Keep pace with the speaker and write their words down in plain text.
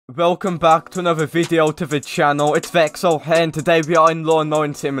Welcome back to another video to the channel. It's Vexel here and today we are in Lawn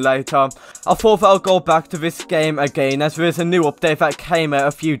Mowing Simulator. I thought I'll go back to this game again as there is a new update that came out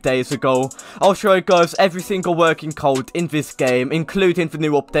a few days ago. I'll show you guys every single working code in this game, including the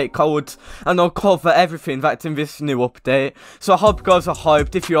new update codes, and I'll cover everything that's in this new update. So I hope you guys are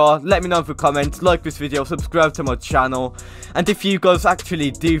hyped. If you are, let me know in the comments, like this video, subscribe to my channel, and if you guys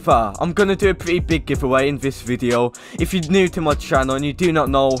actually do that, I'm gonna do a pretty big giveaway in this video. If you're new to my channel and you do not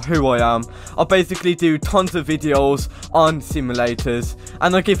know who I am, I'll basically do tons of videos on simulators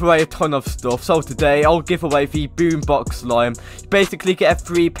and I give away a ton of stuff. So today I'll give away the boombox slime. You basically get a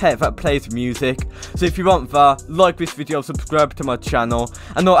free pet that plays music. So if you want that, like this video, subscribe to my channel,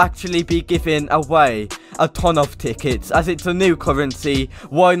 and I'll actually be giving away a ton of tickets. As it's a new currency,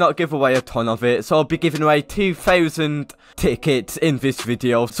 why not give away a ton of it? So I'll be giving away 2,000 tickets in this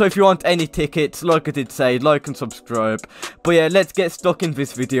video. So if you want any tickets, like I did say, like and subscribe. But yeah, let's get stuck in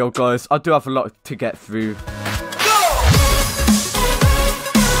this video, guys. I do have a lot to get through.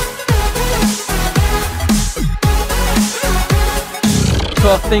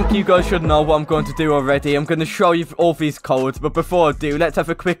 So I think you guys should know what I'm going to do already. I'm going to show you all these codes, but before I do, let's have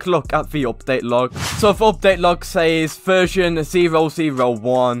a quick look at the update log. So the update log says version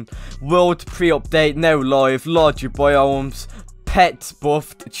 001, world pre-update, now live, larger biomes, pets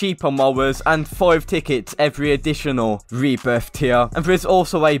buffed, cheaper mowers, and 5 tickets every additional rebirth tier. And there's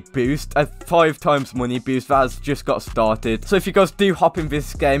also a boost, a 5 times money boost that has just got started. So if you guys do hop in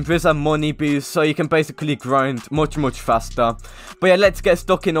this game, there's a money boost, so you can basically grind much faster. But yeah, let's get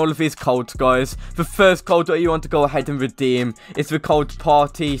stuck in all of these codes, guys. The first code that you want to go ahead and redeem is the code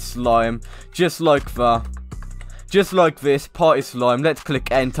Party Slime, just like that. Just like this, Party Slime. Let's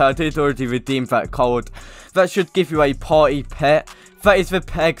click enter. I did already redeem that code. That should give you a party pet. That is the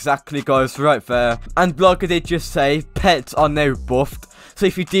pet exactly, guys, right there. And like I did just say, pets are now buffed. So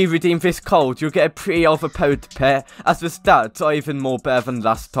if you do redeem this code, you'll get a pretty overpowered pet, as the stats are even more better than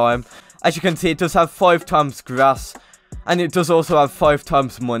last time. As you can see, it does have 5 times grass. And it does also have 5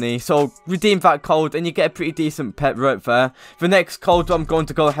 times money. So redeem that code and you get a pretty decent pet right there. The next code I'm going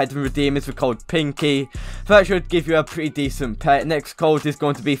to go ahead and redeem is the code Pinky. That should give you a pretty decent pet. Next code is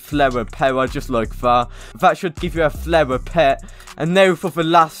going to be Flower Power, just like that. That should give you a flower pet. And now for the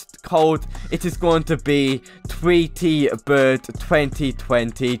last code, it is going to be Tweety Bird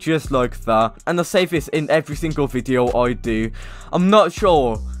 2020, just like that. And I say this in every single video I do. I'm not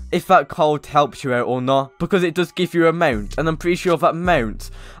sure if that code helps you out or not, because it does give you a mount, and I'm pretty sure that mounts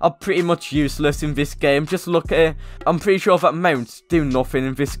are pretty much useless in this game. Just look at it. I'm pretty sure that mounts do nothing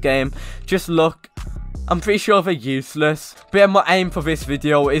in this game. Just look. I'm pretty sure they're useless. But yeah, my aim for this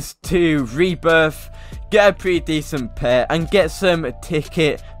video is to rebirth, get a pretty decent pet, and get some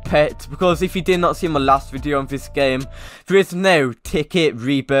ticket pets, because if you did not see my last video on this game, there is no ticket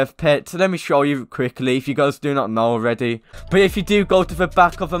rebirth pet. So let me show you quickly if you guys do not know already. But if you do go to the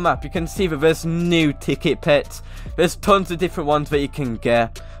back of the map, you can see that there's new ticket pets. There's tons of different ones that you can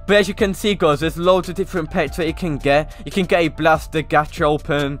get. But as you can see, guys, there's loads of different pets that you can get. You can get a blaster, gacha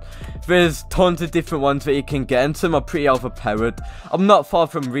open. There's tons of different ones that you can get, and some are pretty overpowered. I'm not far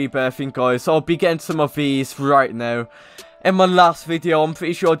from rebirthing, guys, so I'll be getting some of these right now. In my last video, I'm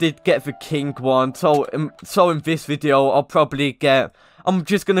pretty sure I did get the king one, so in this video, I'll probably get, I'm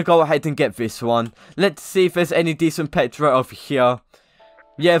just gonna go ahead and get this one. Let's see if there's any decent pets right over here.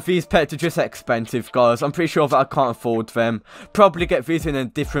 Yeah, these pets are just expensive, guys. I'm pretty sure that I can't afford them. Probably get these in a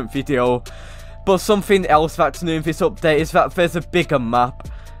different video. But something else that's new in this update is that there's a bigger map.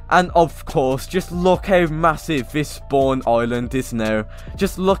 And of course, just look how massive this spawn island is now.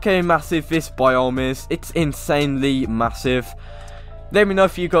 Just look how massive this biome is. It's insanely massive. Let me know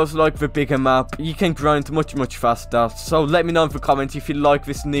if you guys like the bigger map. You can grind much faster. So let me know in the comments if you like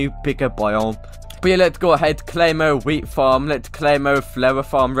this new bigger biome. But yeah, let's go ahead, claim our wheat farm. Let's claim our flower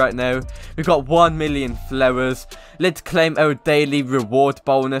farm right now. We've got 1 million flowers. Let's claim our daily reward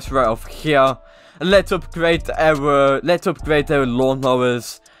bonus right off here. And let's upgrade our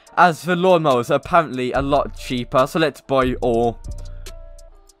lawnmowers, as the lawnmowers are apparently a lot cheaper. So let's buy all.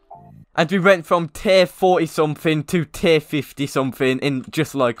 And we went from tier 40 something to tier 50 something in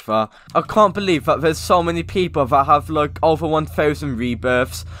just like that. I can't believe that there's so many people that have like over 1,000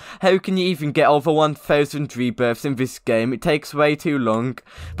 rebirths. How can you even get over 1,000 rebirths in this game? It takes way too long.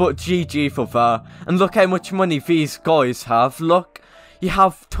 But GG for that. And look how much money these guys have. Look, you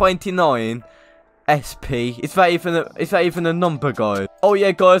have 29 SP. Is that even a number, guys? Oh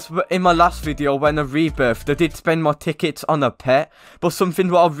yeah, guys, in my last video when I rebirthed, I did spend my tickets on a pet, but something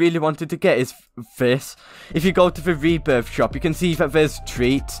what I really wanted to get is this. If you go to the rebirth shop, you can see that there's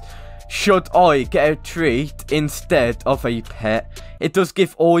treats. should I get a treat instead of a pet? It does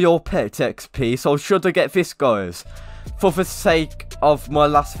give all your pets XP, so should I get this, guys? For the sake of my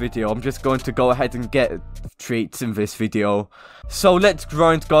last video, I'm just going to go ahead and get treats in this video. So let's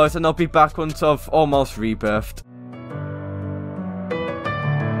grind, guys, and I'll be back once I've almost rebirthed.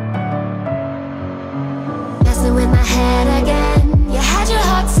 Messing with my head again. You had your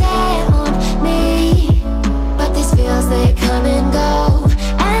heart set on me, but these feels, they come and go,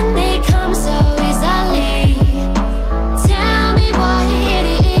 and they come so easily. Tell me what it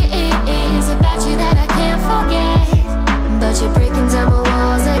is about you that I can't forget, but you're breaking down my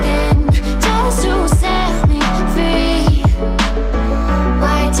walls again, just to set me free.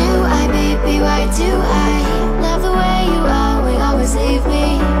 Why do I, baby, why do I love the way you are, we always leave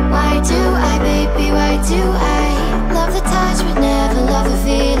me? Why do I, baby, why do I love the touch but never love the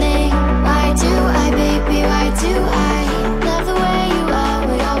feeling? Why do I, baby, why do I love the way you are,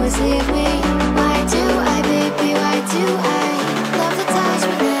 we always leave me? Why do I, baby, why do I love the touch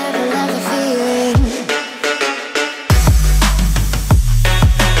but never love the feeling?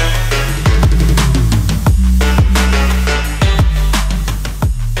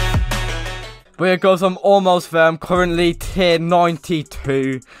 But yeah, guys, I'm almost there. I'm currently tier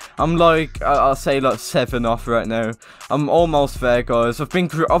 92. I'm like, I'll say like 7 off right now. I'm almost there, guys. I've been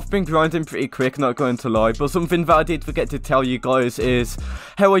grinding pretty quick, not going to lie. But something that I did forget to tell you guys is,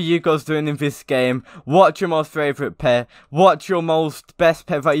 how are you guys doing in this game? What's your most favourite pet? What's your most best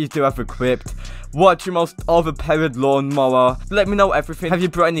pet that you do have equipped? What's your most overpowered lawnmower? Let me know everything. Have you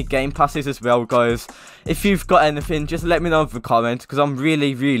brought any game passes as well, guys? If you've got anything, just let me know in the comments, because I'm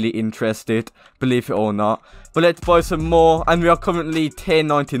really interested, believe it or not. But let's buy some more, and we are currently tier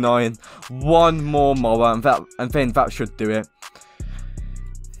 99. One more mower, and then that should do it.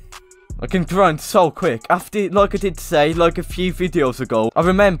 I can grind so quick. After, like I did say, like a few videos ago, I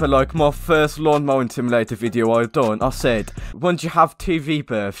remember like my first lawn mowing simulator video I done, I said, once you have 2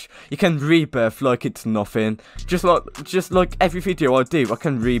 rebirths, you can rebirth like it's nothing. Just like every video I do, I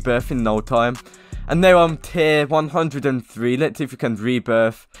can rebirth in no time. And now I'm tier 103, let's see if we can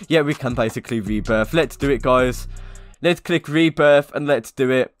rebirth. Yeah, we can basically rebirth. Let's do it, guys. Let's click rebirth and let's do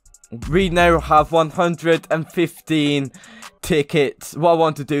it. We now have 115 tickets. What I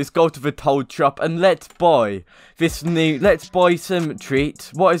want to do is go to the toad shop and let's buy some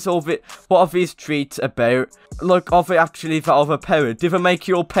treats. What are these treats about? Like, are they actually that overpowered? Do they make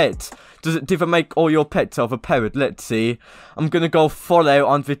your pets? Do they make all your pets overpowered? Let's see. I'm gonna go full out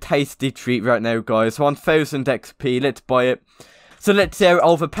on the tasty treat right now, guys. 1000 XP, let's buy it. So let's see how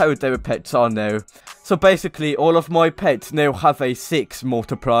overpowered their pets are now. So basically, all of my pets now have a 6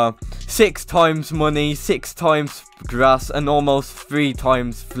 multiplier. 6 times money, 6 times grass, and almost 3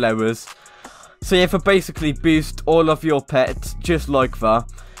 times flowers. So you have to basically boost all of your pets just like that.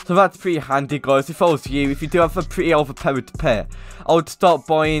 So that's pretty handy, guys. If I was you, if you do have a pretty overpowered pet, I would start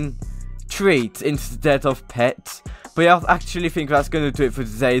buying treats instead of pets. But yeah, I actually think that's going to do it for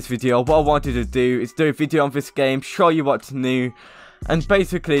today's video. What I wanted to do is do a video on this game, show you what's new, and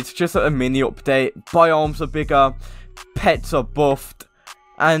basically it's just a mini update. Biomes are bigger, pets are buffed,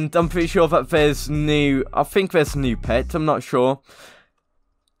 and I'm pretty sure that there's new, I think there's new pets, I'm not sure.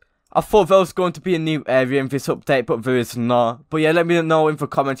 I thought there was going to be a new area in this update, but there is not. But yeah, let me know in the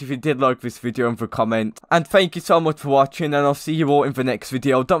comments if you did like this video in the comment. And thank you so much for watching, and I'll see you all in the next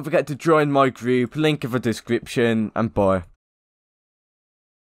video. Don't forget to join my group, link in the description, and bye.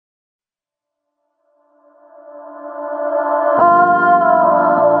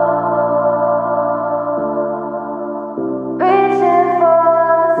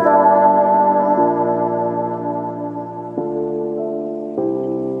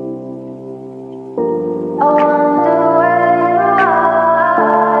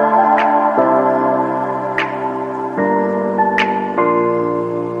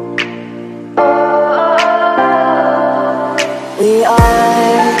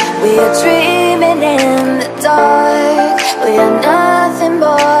 We are dreaming in the dark. We are nothing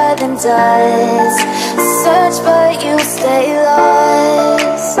more than dust. Search but you stay lost.